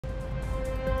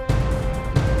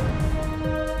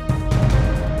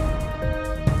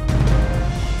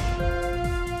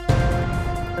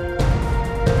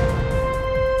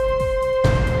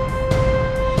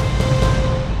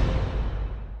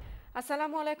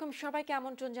আসসালামু আলাইকুম, সবাইকে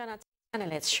আমন্ত্রণ জানাচ্ছি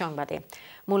চ্যানেল এস সংবাদে।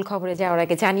 মূল খবরে যাওয়ার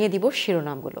আগে জানিয়ে দিব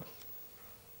শিরোনামগুলো।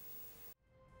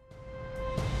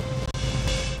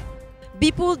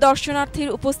 বিপুল দর্শনার্থীর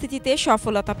উপস্থিতিতে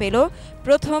সফলতা পেল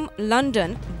প্রথম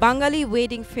লন্ডন বাঙালি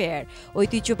ওয়েডিং ফেয়ার।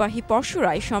 ঐতিহ্যবাহী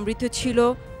পরশুরায় সমৃদ্ধ ছিল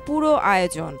পুরো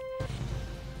আয়োজন।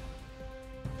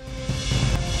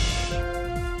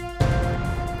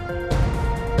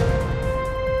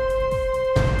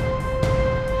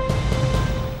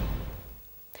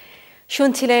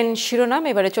 শুনছিলেন শিরোনাম,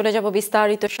 এবারে চলে যাব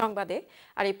বিস্তারিত সংবাদে।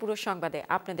 আর এই পুরো সংবাদে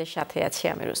আপনাদের সাথে আছি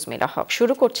আমি রুসমিলা হক।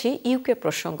 শুরু করছি ইউকে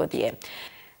প্রসঙ্গ দিয়ে।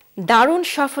 দারুণ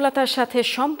সফলতার সাথে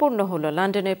সম্পূর্ণ হলো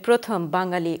লন্ডনের প্রথম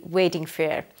বাঙালি ওয়েডিং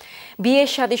ফেয়ার। বিয়ে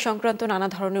শাদী সংক্রান্ত নানা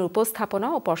ধরনের উপস্থাপনা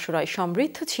ও পরশুরায়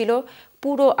সমৃদ্ধ ছিল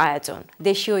পুরো আয়োজন।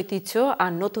 দেশীয় ঐতিহ্য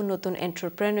আর নতুন নতুন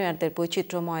এন্টারপ্রেনিয়রদের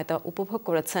বৈচিত্র্যময়তা উপভোগ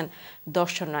করেছেন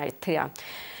দর্শনার্থীরা।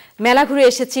 মেলা ঘুরে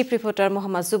এসে চিফ রিপোর্টার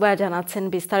মোহাম্মদ জুবায়ের জানাচ্ছেন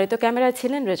বিস্তারিত। ক্যামেরায়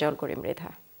ছিলেন রেজাউল করিম মৃধা।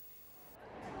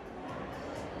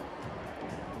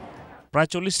 প্রায়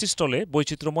 40টি স্টলে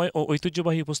বৈচিত্র্যময় ও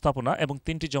ঐতিহ্যবাহী উপস্থাপনা এবং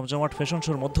 3টি জমজমাট ফ্যাশন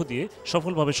শোর মধ্য দিয়ে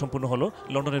সফলভাবে সম্পূর্ণ হলো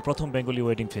লন্ডনের প্রথম বেঙ্গলি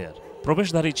ওয়েডিং ফেয়ার।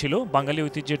 প্রবেশদ্বারেই ছিল বাঙালি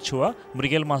ঐতিহ্যের ছোঁয়া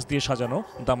মৃগেল মাছ দিয়ে সাজানো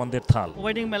দামানদের থাল।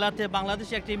 ওয়েডিং মেলাতে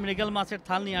বাংলাদেশে একটি মৃগেল মাছের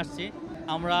থাল নিয়ে আসছি।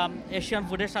 আমরা এশিয়ান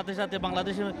ফুডের সাথে সাথে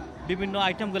বাংলাদেশের বিভিন্ন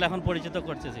আইটেমগুলো এখন পরিচিত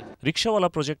করতেছি। রিকশাওয়ালা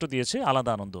প্রজেক্টও দিয়েছে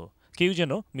আলাদা আনন্দ, কেউ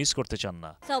যেন মিস করতে চান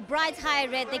না। So brides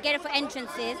hire it, they get it for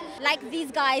entrances. Like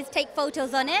these guys take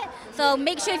photos on it. So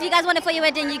make sure if you guys want it for your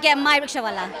wedding, you get my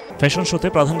rickshawala. Fashion শোতে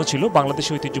প্রাধান্য ছিল বাংলাদেশি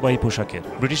ঐতিহ্যবাহী পোশাকের।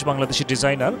 British Bangladeshi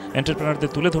designer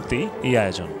এন্টারপ্রেনারদের তুলে ধরতেই এই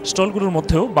আয়োজন। স্টলগুলোর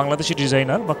মধ্যেও বাংলাদেশি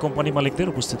ডিজাইনার বা কোম্পানি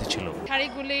মালিকদের উপস্থিতি ছিল।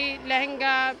 শাড়িগুলি,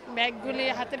 লেহেঙ্গা, ব্যাগগুলি,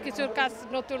 হাতের কিছুর কাজ,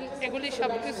 নতুন এগুলি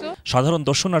সবকিছু। সাধারণ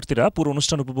দর্শনার্থীরা পুরো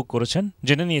অনুষ্ঠান উপভোগ করেছেন,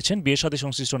 জেনে নিয়েছেন বিয়ে শাদী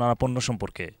সংশ্লিষ্ট নানা পণ্য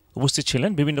সম্পর্কে। উপস্থিত ছিলেন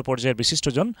বিভিন্ন পর্যায়ের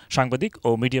বিশিষ্টজন, সাংবাদিক ও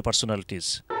media personalities.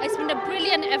 It's been a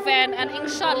brilliant event and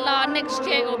inshallah next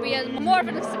year it will be more of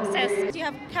a success. You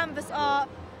have canvas art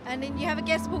and then you have a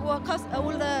guest book where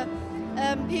all the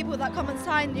people that come and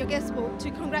sign your guest book to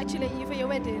congratulate you for your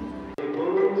wedding.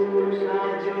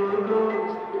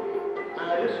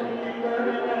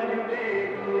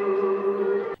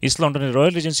 East লন্ডনের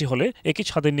royal regency হলে একই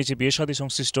ছাদের নিচে বিয়ে শাদী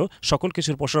সংশ্লিষ্ট সকল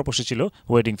কিছুর পাশাপাশি ছিল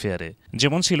ওয়েডিং ফেয়ারে।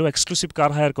 যেমন ছিল এক্সক্লুসিভ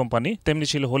কার হায়ার কোম্পানি, তেমনি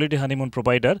ছিল হলিডে হানিমুন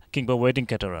প্রোভাইডার কিংবা wedding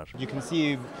caterer. You can see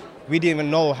we didn't even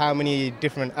know how many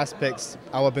different aspects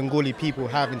our Bengali people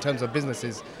have in terms of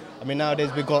businesses. I mean,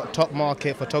 nowadays we've got top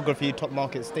market photography, top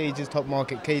market stages, top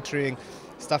market catering,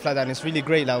 stuff like that. And it's really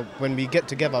great that when we get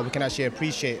together we can actually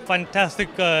appreciate. Fantastic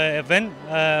event,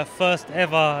 first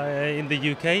ever in the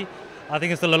UK. I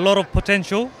think it's a lot of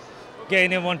potential,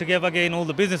 getting everyone together, getting all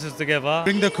the businesses together.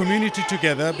 Bring the community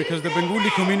together because the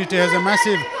Bengali community has a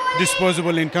massive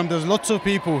disposable income. There's lots of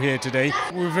people here today.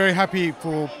 We're very happy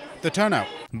for the turnout.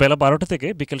 বেলা 12টা থেকে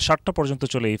বিকেল 7টা পর্যন্ত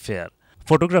চলে এই fair.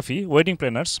 Photography, wedding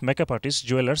planners, makeup artist,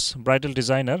 jewellers, bridal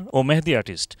designer ও মেহেদি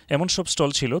artist এমন সব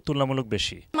stall ছিল তুলনামূলক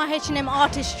বেশি। My H&M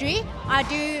artistry. I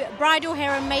do bridal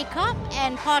hair and makeup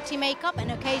and party makeup and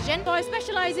occasion. So I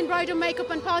specialize in bridal makeup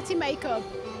and party makeup.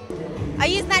 I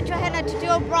use natural henna to do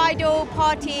a bridal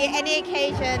party, any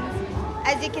occasions,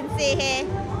 as you can see here.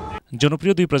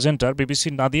 জনপ্রিয় দুই presenter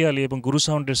বিবিসির নাদিয়া আলী এবং গুরু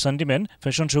সাউন্ডের সান্ডিম্যান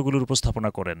fashion শোগুলোর উপস্থাপনা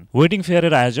করেন। Wedding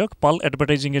ফেয়ারের আয়োজক পাল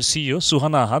advertising এর CEO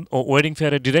Suhana আহাদ ও wedding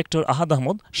ফেয়ারের director আহাদ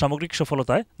আহমদ সামগ্রিক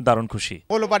সফলতায় দারুণ খুশি।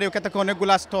 অল ওভার ইউকে থেকে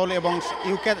অনেকগুলো স্টল এবং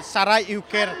সারা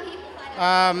ইউকের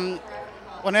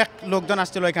অনেক লোকজন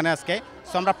আসছিল এখানে আজকে।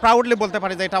 সো আমরা প্রাউডলি বলতে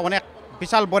পারি যে এটা অনেক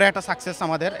বিশাল বড় একটা সাকসেস,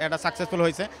 আমাদের এটা সাকসেসফুল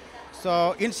হয়েছে। So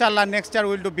inshallah next year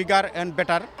we'll do bigger and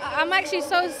better. I'm actually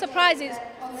so surprised.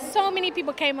 So many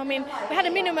people came. I mean, we had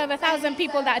a minimum of 1,000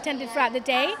 people that attended throughout the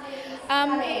day.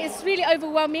 It's really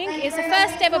overwhelming. It's the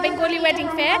first ever Bengali wedding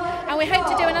fair, and we hope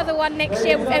to do another one next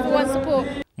year with everyone's support.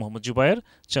 Mohammad Zubair,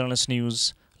 channel S news,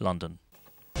 London.